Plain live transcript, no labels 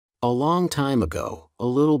A long time ago, a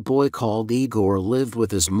little boy called Igor lived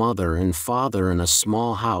with his mother and father in a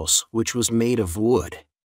small house which was made of wood.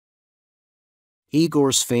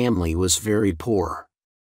 Igor's family was very poor.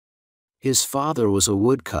 His father was a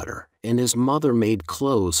woodcutter, and his mother made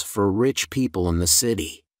clothes for rich people in the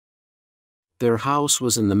city. Their house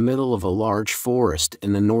was in the middle of a large forest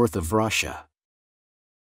in the north of Russia.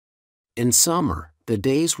 In summer, the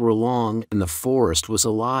days were long and the forest was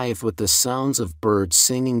alive with the sounds of birds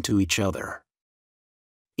singing to each other.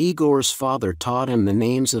 Igor's father taught him the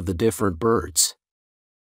names of the different birds,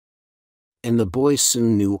 and the boy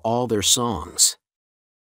soon knew all their songs.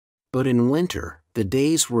 But in winter, the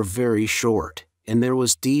days were very short, and there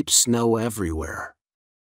was deep snow everywhere.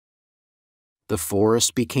 The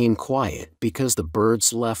forest became quiet because the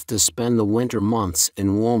birds left to spend the winter months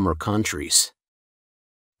in warmer countries.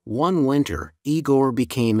 One winter, Igor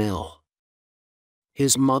became ill.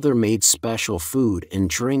 His mother made special food and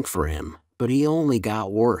drink for him, but he only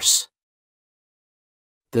got worse.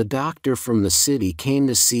 The doctor from the city came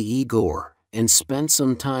to see Igor, and spent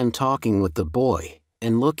some time talking with the boy,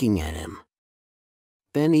 and looking at him.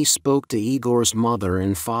 Then he spoke to Igor's mother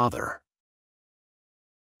and father.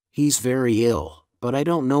 "He's very ill, but I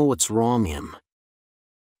don't know what's wrong him.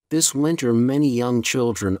 This winter many young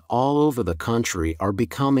children all over the country are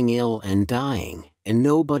becoming ill and dying, and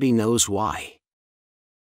nobody knows why.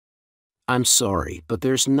 I'm sorry, but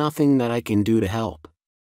there's nothing that I can do to help.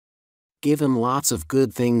 Give him lots of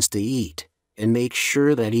good things to eat, and make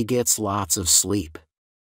sure that he gets lots of sleep."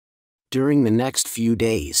 During the next few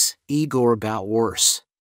days, Igor got worse.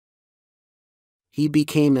 He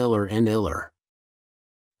became iller and iller.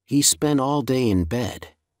 He spent all day in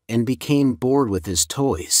bed, and became bored with his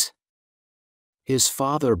toys. His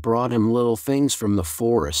father brought him little things from the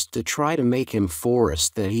forest to try to make him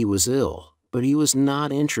forget that he was ill, but he was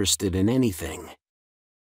not interested in anything.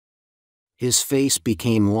 His face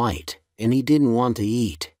became white, and he didn't want to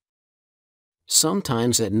eat.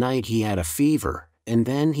 Sometimes at night he had a fever, and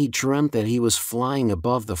then he dreamt that he was flying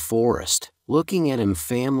above the forest, looking at his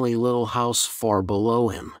family little house far below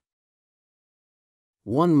him.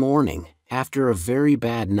 One morning, after a very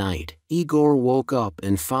bad night, Igor woke up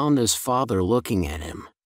and found his father looking at him.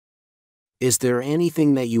 "Is there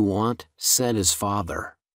anything that you want?" said his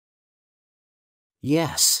father.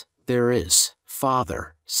 "Yes, there is,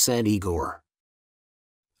 father," said Igor.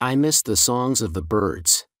 "I miss the songs of the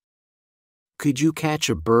birds. Could you catch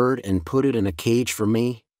a bird and put it in a cage for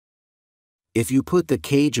me? If you put the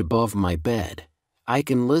cage above my bed, I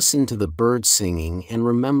can listen to the birds singing and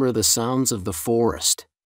remember the sounds of the forest."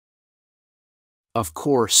 "Of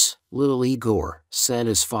course, little Igor," said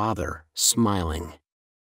his father, smiling.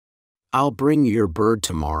 "I'll bring you your bird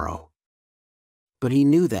tomorrow." But he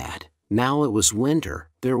knew that, now it was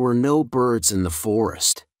winter, there were no birds in the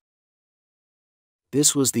forest.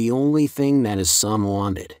 This was the only thing that his son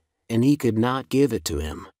wanted, and he could not give it to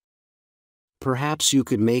him. "Perhaps you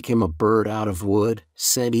could make him a bird out of wood,"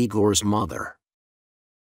 said Igor's mother.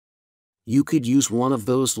 "You could use one of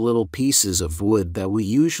those little pieces of wood that we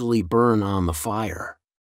usually burn on the fire."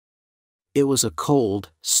 It was a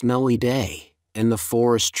cold, snowy day, and the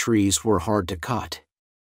forest trees were hard to cut.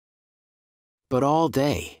 But all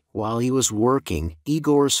day, while he was working,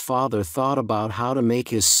 Igor's father thought about how to make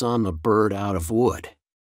his son a bird out of wood.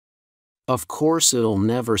 "Of course it'll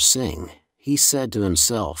never sing," he said to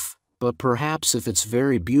himself, "but perhaps if it's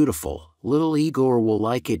very beautiful, little Igor will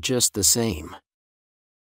like it just the same."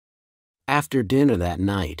 After dinner that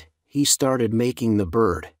night, he started making the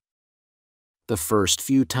bird. The first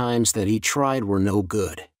few times that he tried were no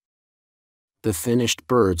good. The finished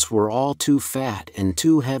birds were all too fat and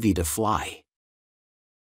too heavy to fly.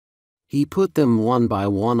 He put them one by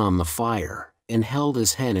one on the fire, and held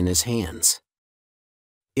his head in his hands.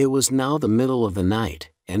 It was now the middle of the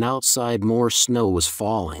night, and outside more snow was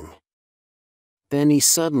falling. Then he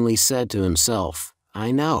suddenly said to himself,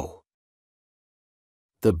 "I know.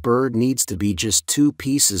 The bird needs to be just 2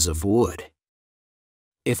 pieces of wood.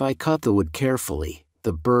 If I cut the wood carefully,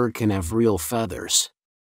 the bird can have real feathers."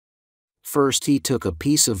 First he took a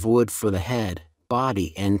piece of wood for the head,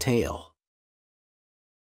 body and tail.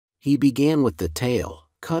 He began with the tail,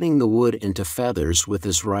 cutting the wood into feathers with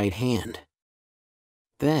his right hand.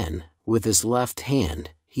 Then, with his left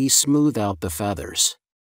hand, he smoothed out the feathers.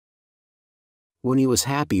 When he was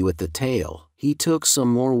happy with the tail, he took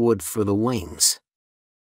some more wood for the wings.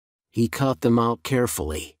 He cut them out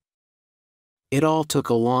carefully. It all took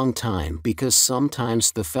a long time because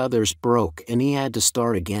sometimes the feathers broke and he had to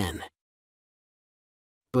start again.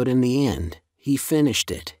 But in the end, he finished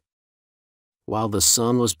it. While the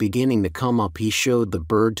sun was beginning to come up, he showed the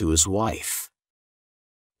bird to his wife.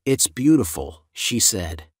 "It's beautiful," she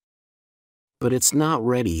said. "But it's not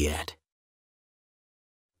ready yet."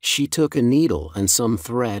 She took a needle and some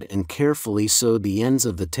thread and carefully sewed the ends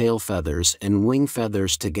of the tail feathers and wing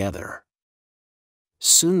feathers together.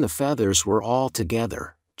 Soon the feathers were all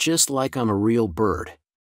together, just like on a real bird.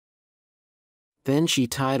 Then she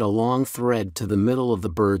tied a long thread to the middle of the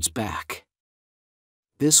bird's back.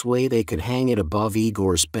 This way they could hang it above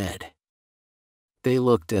Igor's bed. They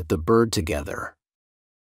looked at the bird together.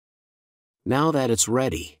 "Now that it's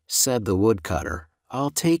ready," said the woodcutter, "I'll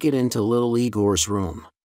take it into little Igor's room."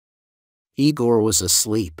 Igor was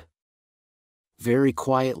asleep. Very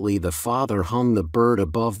quietly the father hung the bird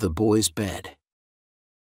above the boy's bed.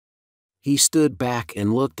 He stood back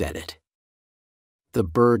and looked at it. The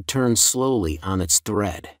bird turned slowly on its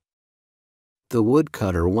thread. The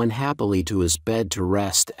woodcutter went happily to his bed to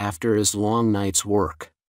rest after his long night's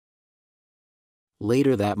work.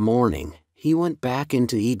 Later that morning, he went back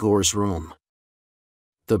into Igor's room.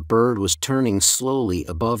 The bird was turning slowly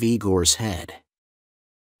above Igor's head.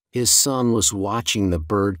 His son was watching the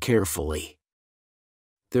bird carefully.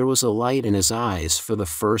 There was a light in his eyes for the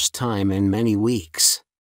first time in many weeks.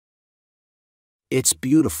 "It's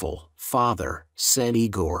beautiful, Father," said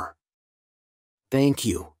Igor. "Thank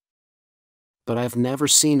you. But I've never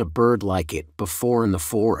seen a bird like it before in the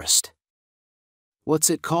forest." "What's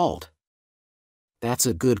it called?" "That's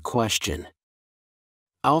a good question.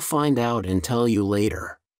 I'll find out and tell you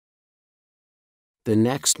later." The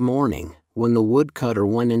next morning, when the woodcutter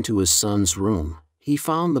went into his son's room, he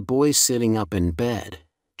found the boy sitting up in bed,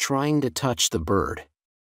 trying to touch the bird.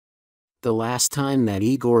 The last time that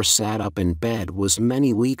Igor sat up in bed was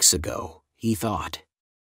many weeks ago, he thought.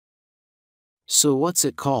 "So what's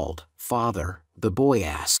it called, Father?" the boy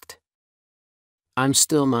asked. "I'm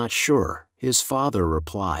still not sure," his father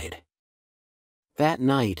replied. That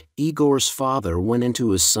night, Igor's father went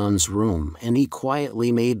into his son's room and he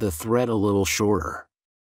quietly made the thread a little shorter.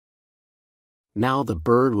 Now the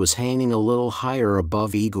bird was hanging a little higher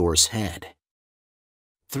above Igor's head.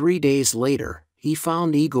 3 days later, he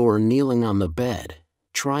found Igor kneeling on the bed,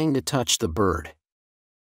 trying to touch the bird.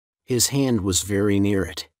 His hand was very near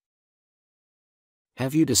it.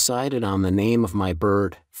 "Have you decided on the name of my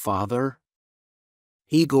bird, Father?"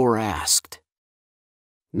 Igor asked.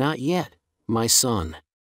 "Not yet, my son.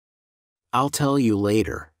 I'll tell you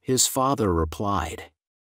later," his father replied.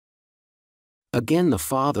 Again the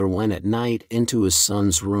father went at night into his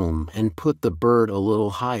son's room and put the bird a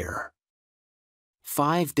little higher.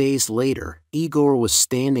 5 days later, Igor was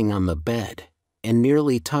standing on the bed and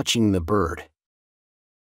nearly touching the bird.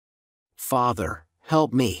 "Father,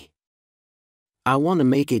 help me. I want to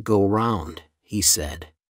make it go round," he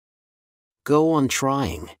said. "Go on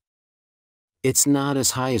trying." "It's not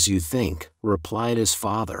as high as you think," replied his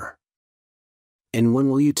father. "And when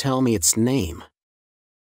will you tell me its name?"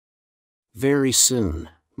 "Very soon,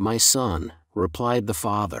 my son," replied the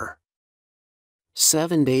father.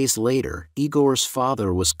 7 days later, Igor's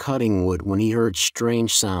father was cutting wood when he heard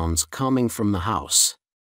strange sounds coming from the house.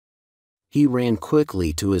 He ran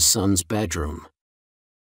quickly to his son's bedroom.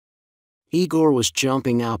 Igor was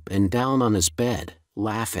jumping up and down on his bed,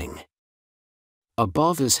 laughing.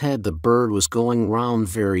 Above his head the bird was going round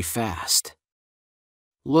very fast.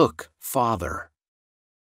 "Look, Father.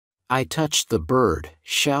 I touched the bird,"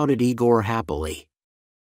 shouted Igor happily.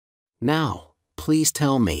 "Now, please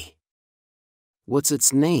tell me. What's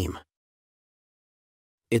its name?"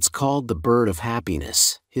 "It's called the bird of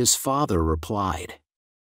happiness," his father replied.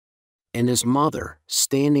 And his mother,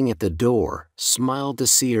 standing at the door, smiled to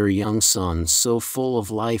see her young son so full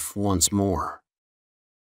of life once more.